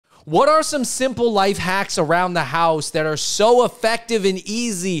What are some simple life hacks around the house that are so effective and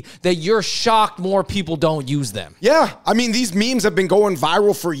easy that you're shocked more people don't use them? Yeah, I mean, these memes have been going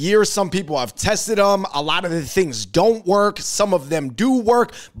viral for years. Some people have tested them. A lot of the things don't work. Some of them do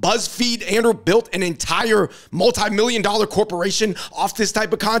work. BuzzFeed, Andrew, built an entire multi-million-dollar corporation off this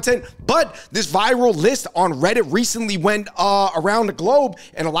type of content. But this viral list on Reddit recently went around the globe,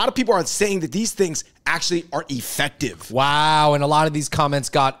 and a lot of people are saying that these things actually are effective. Wow, and a lot of these comments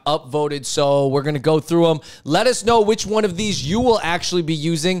got upvoted, so we're going to go through them. Let us know which one of these you will actually be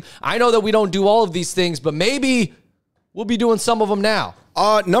using. I know that we don't do all of these things, but maybe we'll be doing some of them now.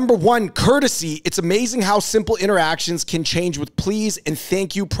 Number one, courtesy. It's amazing how simple interactions can change with please and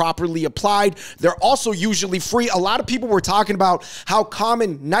thank you properly applied. They're also usually free. A lot of people were talking about how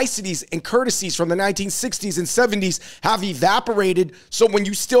common niceties and courtesies from the 1960s and 70s have evaporated. So when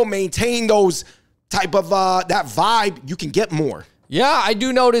you still maintain those type of that vibe, you can get more. Yeah, I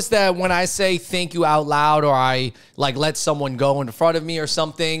do notice that when I say thank you out loud, or I like let someone go in front of me or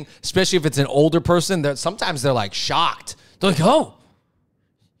something, especially if it's an older person, that sometimes they're like shocked. They're like, oh,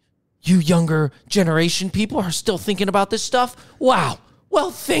 you younger generation people are still thinking about this stuff? Wow.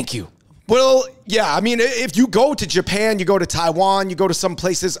 Well, thank you. Well, yeah, I mean, if you go to Japan, you go to Taiwan, you go to some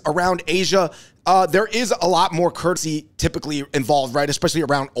places around Asia, there is a lot more courtesy typically involved, right? Especially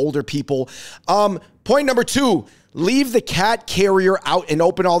around older people. Point number two, leave the cat carrier out and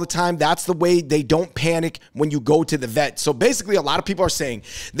open all the time. That's the way they don't panic when you go to the vet. So basically, a lot of people are saying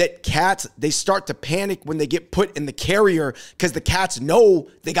that cats, they start to panic when they get put in the carrier because the cats know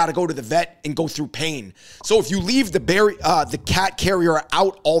they got to go to the vet and go through pain. So if you leave the cat carrier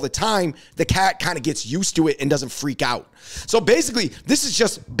out all the time, the cat kind of gets used to it and doesn't freak out. So basically, this is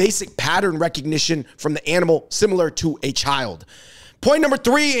just basic pattern recognition from the animal, similar to a child. Point number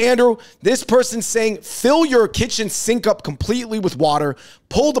three, Andrew, this person's saying, fill your kitchen sink up completely with water,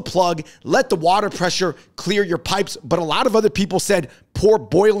 pull the plug, let the water pressure clear your pipes. But a lot of other people said, pour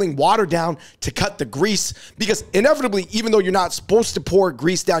boiling water down to cut the grease, because inevitably, even though you're not supposed to pour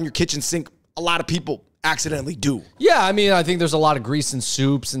grease down your kitchen sink, a lot of people accidentally do. Yeah, I mean, I think there's a lot of grease in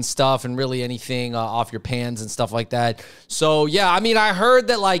soups and stuff, and really anything off your pans and stuff like that. So yeah, I mean, I heard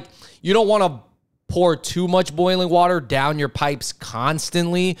that like you don't want to pour too much boiling water down your pipes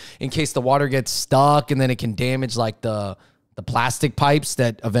constantly in case the water gets stuck and then it can damage like the plastic pipes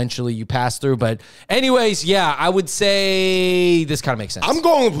that eventually you pass through. But anyways, yeah, I would say this kind of makes sense. I'm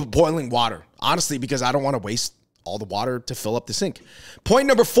going with boiling water, honestly, because I don't want to waste all the water to fill up the sink. Point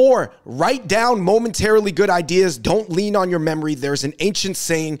number four, write down momentarily good ideas. Don't lean on your memory. There's an ancient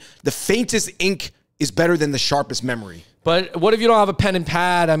saying, the faintest ink is better than the sharpest memory. But what if you don't have a pen and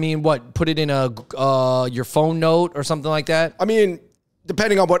pad? I mean, what, put it in your phone note or something like that? I mean,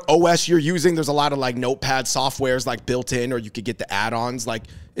 depending on what OS you're using, there's a lot of like notepad softwares like built in, or you could get the add-ons. Like,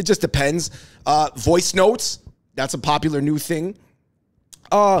 it just depends. Voice notes, that's a popular new thing.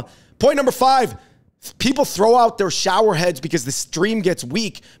 Point number five, people throw out their shower heads because the stream gets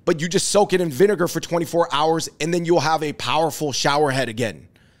weak, but you just soak it in vinegar for 24 hours and then you'll have a powerful shower head again.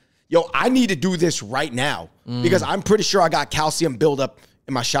 Yo, I need to do this right now because I'm pretty sure I got calcium buildup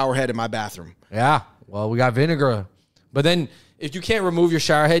in my shower head in my bathroom. Yeah, well, we got vinegar. But then if you can't remove your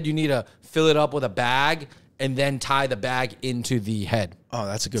shower head, you need to fill it up with a bag and then tie the bag into the head. Oh,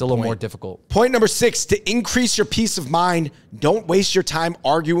 that's a good point. It's a little more difficult. Point number six, to increase your peace of mind, don't waste your time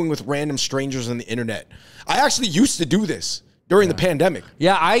arguing with random strangers on the internet. I actually used to do this during the pandemic.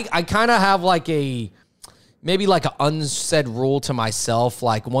 Yeah, I kind of have like maybe like an unsaid rule to myself.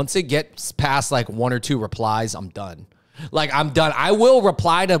 Like once it gets past like 1 or 2 replies, I'm done. Like I'm done. I will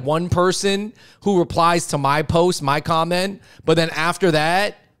reply to one person who replies to my post, my comment. But then after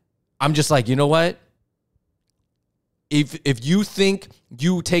that, I'm just like, you know what? If you think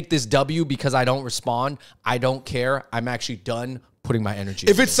you take this W because I don't respond, I don't care. I'm actually done putting my energy.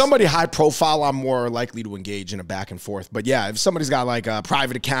 If it's somebody high profile, I'm more likely to engage in a back and forth. But yeah, if somebody's got like a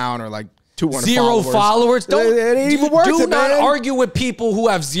private account or like 200 zero followers. Don't do not argue with people who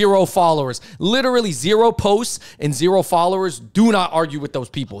have 0 followers. Literally 0 posts and 0 followers. Do not argue with those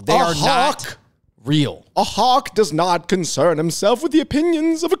people. They are not real. A hawk does not concern himself with the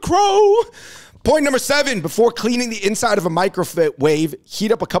opinions of a crow. Point number 7, before cleaning the inside of a microwave,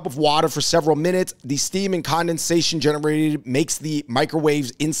 heat up a cup of water for several minutes. The steam and condensation generated makes the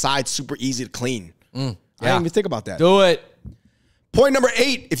microwave's inside super easy to clean. I didn't even think about that. Do it. Point number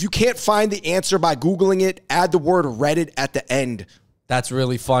 8, if you can't find the answer by Googling it, add the word Reddit at the end. That's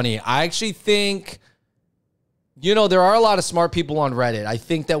really funny. I actually think, you know, there are a lot of smart people on Reddit. I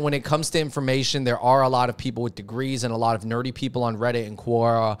think that when it comes to information, there are a lot of people with degrees and a lot of nerdy people on Reddit and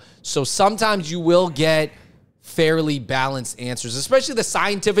Quora. So sometimes you will get fairly balanced answers, especially the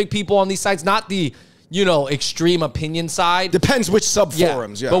scientific people on these sites, not the, you know, extreme opinion side. Depends which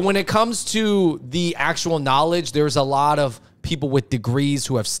sub-forums, yeah. But when it comes to the actual knowledge, there's a lot of people with degrees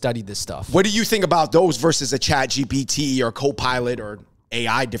who have studied this stuff. What do you think about those versus a Chat GPT or Copilot or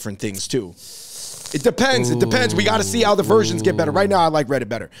AI, different things too? It depends. It depends. We got to see how the versions get better. Right now, I like Reddit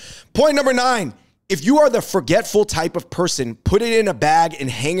better. Point number 9. If you are the forgetful type of person, put it in a bag and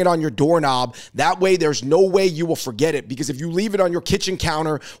hang it on your doorknob. That way, there's no way you will forget it. Because if you leave it on your kitchen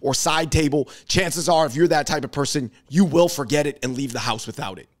counter or side table, chances are, if you're that type of person, you will forget it and leave the house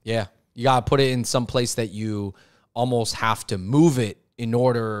without it. Yeah. You got to put it in some place that you almost have to move it in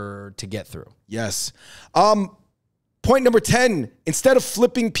order to get through. Yes. Point number 10, instead of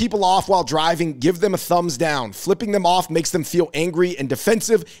flipping people off while driving, give them a thumbs down. Flipping them off makes them feel angry and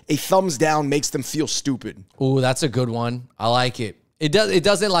defensive. A thumbs down makes them feel stupid. Ooh, that's a good one. I like it. It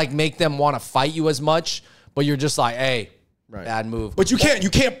doesn't like make them want to fight you as much, but you're just like, hey, bad move. But you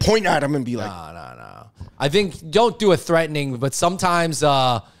can't point at them and be like, no. I think don't do a threatening, but sometimes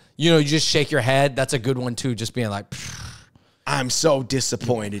you just shake your head. That's a good one too. Just being like, I'm so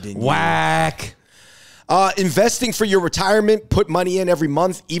disappointed in you. Whack. Investing for your retirement, put money in every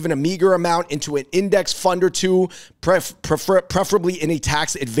month, even a meager amount, into an index fund or two, preferably in a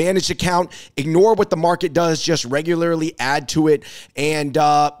tax advantage account. Ignore what the market does, just regularly add to it. And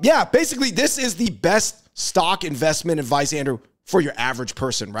yeah, basically this is the best stock investment advice, Andrew, for your average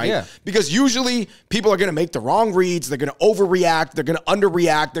person, right? Yeah. Because usually people are going to make the wrong reads. They're going to overreact. They're going to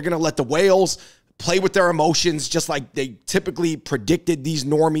underreact. They're going to let the whales play with their emotions, just like they typically predicted these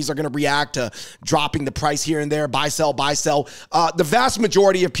normies are going to react to dropping the price here and there, buy, sell, buy, sell. The vast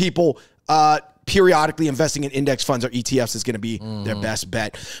majority of people periodically investing in index funds or ETFs is going to be their best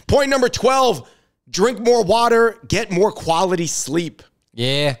bet. Point number 12, drink more water, get more quality sleep.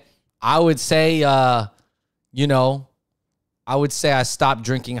 Yeah, I would say, I stopped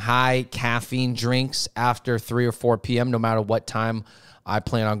drinking high caffeine drinks after 3 or 4 p.m., no matter what time I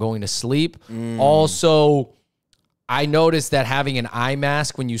plan on going to sleep. Also, I noticed that having an eye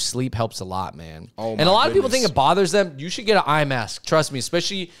mask when you sleep helps a lot, man. And a lot of people think it bothers them. You should get an eye mask. Trust me,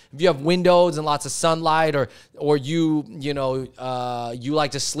 especially if you have windows and lots of sunlight, or you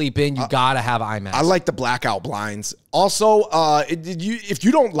like to sleep in, you gotta have eye masks. I like the blackout blinds. Also, if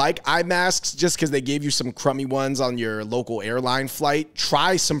you don't like eye masks just because they gave you some crummy ones on your local airline flight,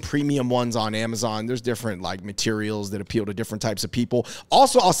 try some premium ones on Amazon. There's different like materials that appeal to different types of people.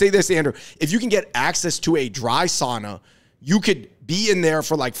 Also, I'll say this, Andrew, if you can get access to a dry sauna, you could be in there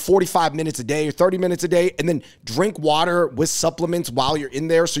for like 45 minutes a day or 30 minutes a day and then drink water with supplements while you're in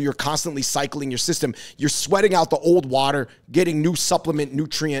there. So you're constantly cycling your system. You're sweating out the old water, getting new supplement,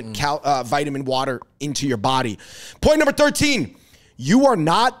 nutrient, vitamin water into your body. Point number 13, you are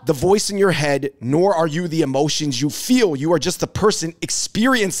not the voice in your head, nor are you the emotions you feel. You are just the person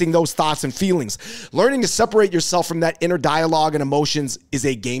experiencing those thoughts and feelings. Learning to separate yourself from that inner dialogue and emotions is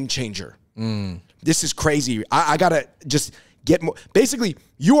a game changer. This is crazy. I gotta just get more. Basically,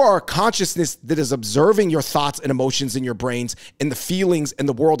 you are a consciousness that is observing your thoughts and emotions in your brains and the feelings and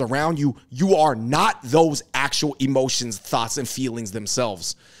the world around you. You are not those actual emotions, thoughts, and feelings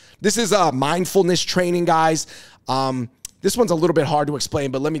themselves. This is a mindfulness training, guys. This one's a little bit hard to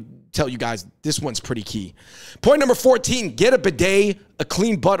explain, but let me tell you guys, this one's pretty key. Point number 14, get a bidet. A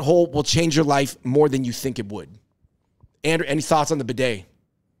clean butthole will change your life more than you think it would. Andrew, any thoughts on the bidet?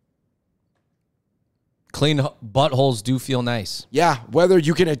 Clean buttholes do feel nice. Yeah, whether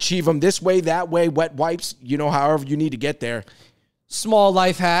you can achieve them this way, that way, wet wipes, however you need to get there. Small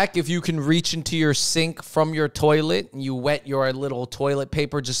life hack, if you can reach into your sink from your toilet and you wet your little toilet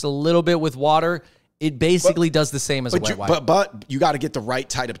paper just a little bit with water, it basically does the same as a wet wipe. But you got to get the right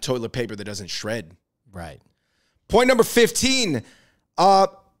type of toilet paper that doesn't shred. Right. Point number 15,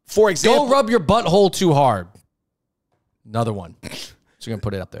 for example. Don't rub your butthole too hard. Another one. So you're going to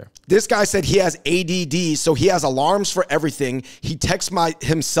put it up there. This guy said he has ADD, so he has alarms for everything. He texts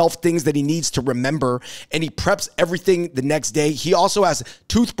himself things that he needs to remember, and he preps everything the next day. He also has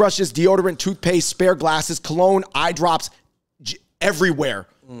toothbrushes, deodorant, toothpaste, spare glasses, cologne, eye drops everywhere,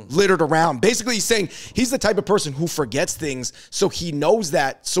 littered around. Basically, he's saying he's the type of person who forgets things, so he knows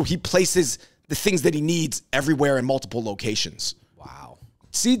that, so he places the things that he needs everywhere in multiple locations. Wow.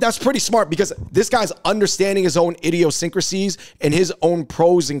 See, that's pretty smart because this guy's understanding his own idiosyncrasies and his own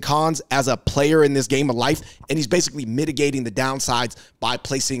pros and cons as a player in this game of life. And he's basically mitigating the downsides by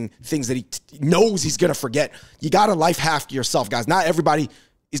placing things that he knows he's going to forget. You got to life hack yourself, guys. Not everybody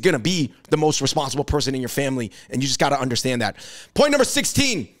is going to be the most responsible person in your family. And you just got to understand that. Point number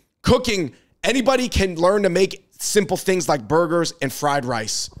 16, cooking. Anybody can learn to make simple things like burgers and fried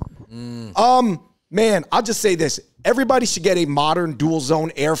rice. Man, I'll just say this. Everybody should get a modern dual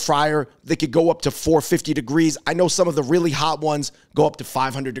zone air fryer that could go up to 450 degrees. I know some of the really hot ones go up to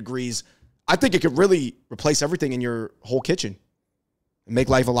 500 degrees. I think it could really replace everything in your whole kitchen and make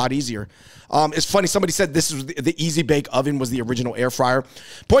life a lot easier. It's funny. Somebody said this was the Easy Bake Oven was the original air fryer.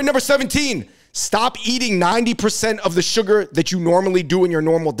 Point number 17, stop eating 90% of the sugar that you normally do in your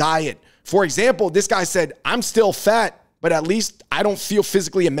normal diet. For example, this guy said, I'm still fat, but at least I don't feel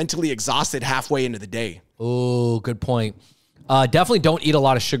physically and mentally exhausted halfway into the day. Oh, good point. Definitely don't eat a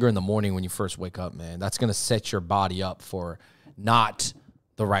lot of sugar in the morning when you first wake up, man. That's going to set your body up for not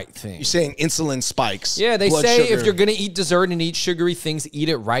the right thing. You're saying insulin spikes. Yeah, they say sugar. if you're going to eat dessert and eat sugary things, eat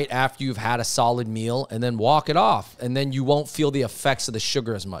it right after you've had a solid meal and then walk it off. And then you won't feel the effects of the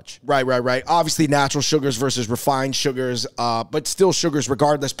sugar as much. Right. Obviously, natural sugars versus refined sugars, but still sugars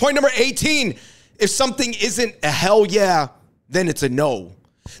regardless. Point number 18, if something isn't a hell yeah, then it's a no.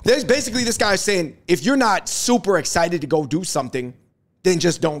 There's basically this guy saying, if you're not super excited to go do something, then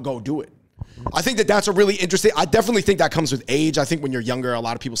just don't go do it. I think that that's a really interesting, I definitely think that comes with age. I think when you're younger, a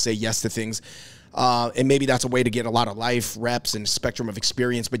lot of people say yes to things. And maybe that's a way to get a lot of life reps and spectrum of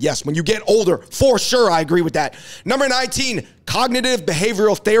experience. But yes, when you get older, for sure, I agree with that. Number 19, cognitive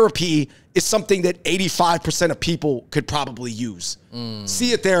behavioral therapy is something that 85% of people could probably use.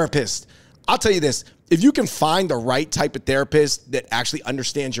 See a therapist. I'll tell you this, if you can find the right type of therapist that actually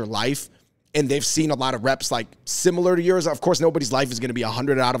understands your life and they've seen a lot of reps like similar to yours, of course, nobody's life is going to be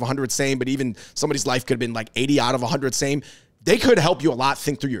 100 out of 100 same, but even somebody's life could have been like 80 out of 100 same. They could help you a lot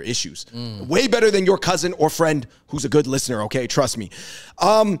think through your issues. Way better than your cousin or friend who's a good listener, okay? Trust me.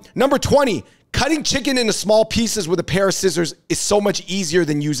 Number 20, cutting chicken into small pieces with a pair of scissors is so much easier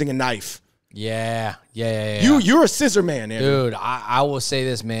than using a knife. Yeah. You're a scissor man, Andrew. Dude, I will say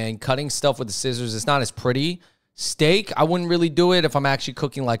this, man. Cutting stuff with the scissors, it's not as pretty. Steak, I wouldn't really do it if I'm actually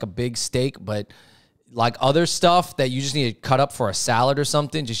cooking like a big steak, but like other stuff that you just need to cut up for a salad or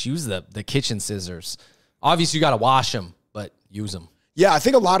something, just use the kitchen scissors. Obviously, you got to wash them, but use them. Yeah, I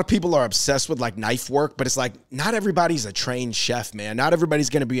think a lot of people are obsessed with like knife work, but it's like not everybody's a trained chef, man. Not everybody's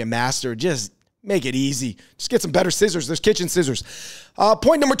going to be a master. Just make it easy. Just get some better scissors. There's kitchen scissors.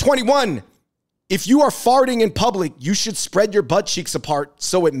 Point number 21. If you are farting in public, you should spread your butt cheeks apart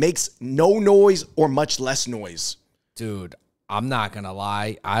so it makes no noise or much less noise. Dude, I'm not going to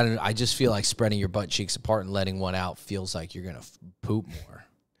lie. I just feel like spreading your butt cheeks apart and letting one out feels like you're going to poop more.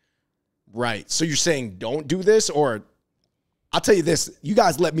 Right. So you're saying don't do this? Or I'll tell you this. You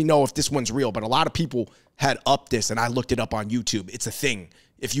guys let me know if this one's real, but a lot of people had upped this, and I looked it up on YouTube. It's a thing.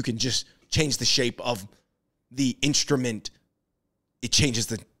 If you can just change the shape of the instrument, it changes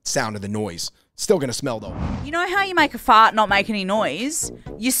the sound of the noise. Still going to smell, though. You know how you make a fart not make any noise?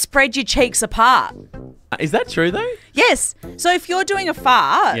 You spread your cheeks apart. Is that true, though? Yes. So if you're doing a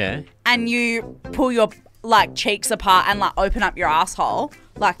fart and you pull your like cheeks apart and like open up your asshole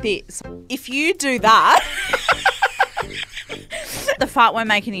like this, if you do that, the fart won't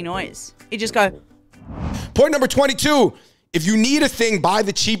make any noise. It just go. Point number 22. If you need a thing, buy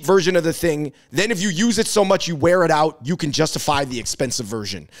the cheap version of the thing. Then if you use it so much you wear it out, you can justify the expensive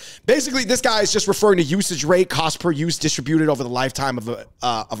version. Basically, this guy is just referring to usage rate, cost per use distributed over the lifetime of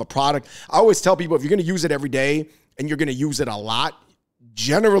a product. I always tell people if you're going to use it every day and you're going to use it a lot,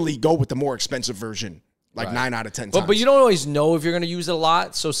 generally go with the more expensive version, like 9 out of 10 times. But you don't always know if you're going to use it a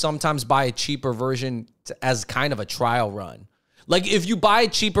lot, so sometimes buy a cheaper version as kind of a trial run. Like if you buy a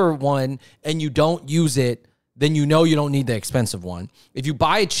cheaper one and you don't use it, then you know you don't need the expensive one. If you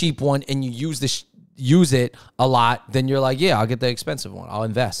buy a cheap one and you use it a lot, then you're like, yeah, I'll get the expensive one. I'll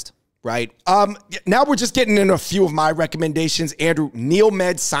invest. Right. Now we're just getting into a few of my recommendations. Andrew,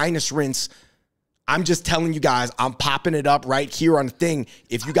 NeilMed Sinus Rinse. I'm just telling you guys, I'm popping it up right here on the thing.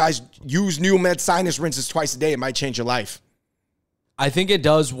 If you guys use NeilMed Sinus Rinses twice a day, it might change your life. I think it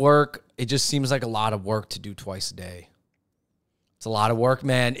does work. It just seems like a lot of work to do twice a day. It's a lot of work,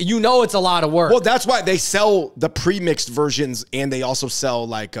 man. You know it's a lot of work. Well, that's why they sell the pre-mixed versions and they also sell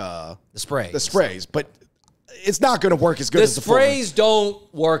like the spray. The sprays, but it's not going to work as good as the sprays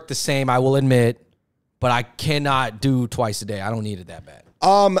don't work the same, I will admit, but I cannot do twice a day. I don't need it that bad.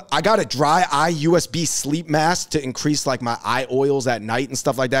 I got a dry eye USB sleep mask to increase like my eye oils at night and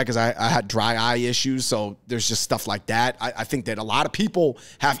stuff like that because I had dry eye issues. So there's just stuff like that. I think that a lot of people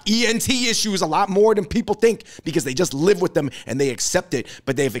have ENT issues a lot more than people think because they just live with them and they accept it,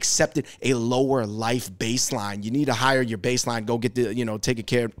 but they've accepted a lower life baseline. You need to higher your baseline. Go get the,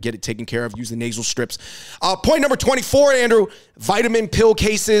 get it taken care of. Use the nasal strips. Point number 24, Andrew, vitamin pill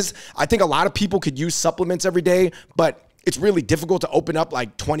cases. I think a lot of people could use supplements every day, but it's really difficult to open up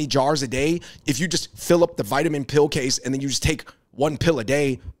like 20 jars a day. If you just fill up the vitamin pill case and then you just take one pill a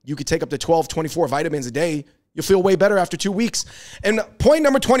day. You could take up to 12, 24 vitamins a day. You'll feel way better after 2 weeks. And point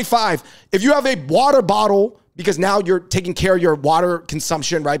number 25, if you have a water bottle, because now you're taking care of your water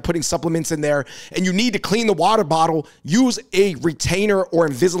consumption, right? Putting supplements in there, and you need to clean the water bottle, use a retainer or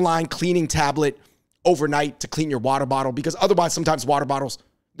Invisalign cleaning tablet overnight to clean your water bottle, because otherwise sometimes water bottles,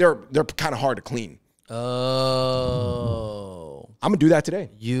 they're kind of hard to clean. Oh. I'm going to do that today.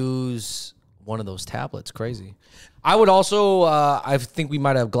 Use one of those tablets. Crazy. I would also, I think we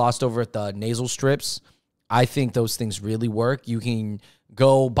might have glossed over at the nasal strips. I think those things really work. You can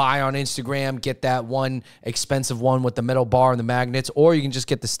go buy on Instagram, get that one expensive one with the metal bar and the magnets, or you can just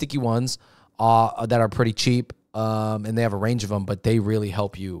get the sticky ones that are pretty cheap, and they have a range of them, but they really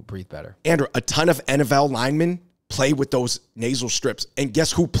help you breathe better. Andrew, a ton of NFL linemen play with those nasal strips, and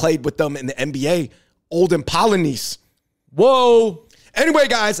guess who played with them in the NBA? Olden Polynice. Whoa. Anyway,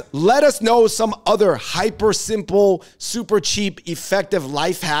 guys, let us know some other hyper simple, super cheap, effective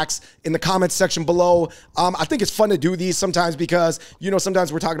life hacks in the comments section below. I think it's fun to do these sometimes because,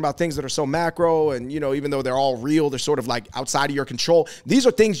 sometimes we're talking about things that are so macro and, even though they're all real, they're sort of like outside of your control. These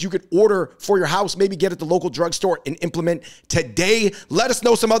are things you could order for your house, maybe get at the local drugstore and implement today. Let us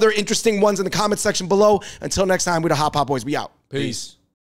know some other interesting ones in the comments section below. Until next time, we're the Hop Hop Boys. We out. Peace.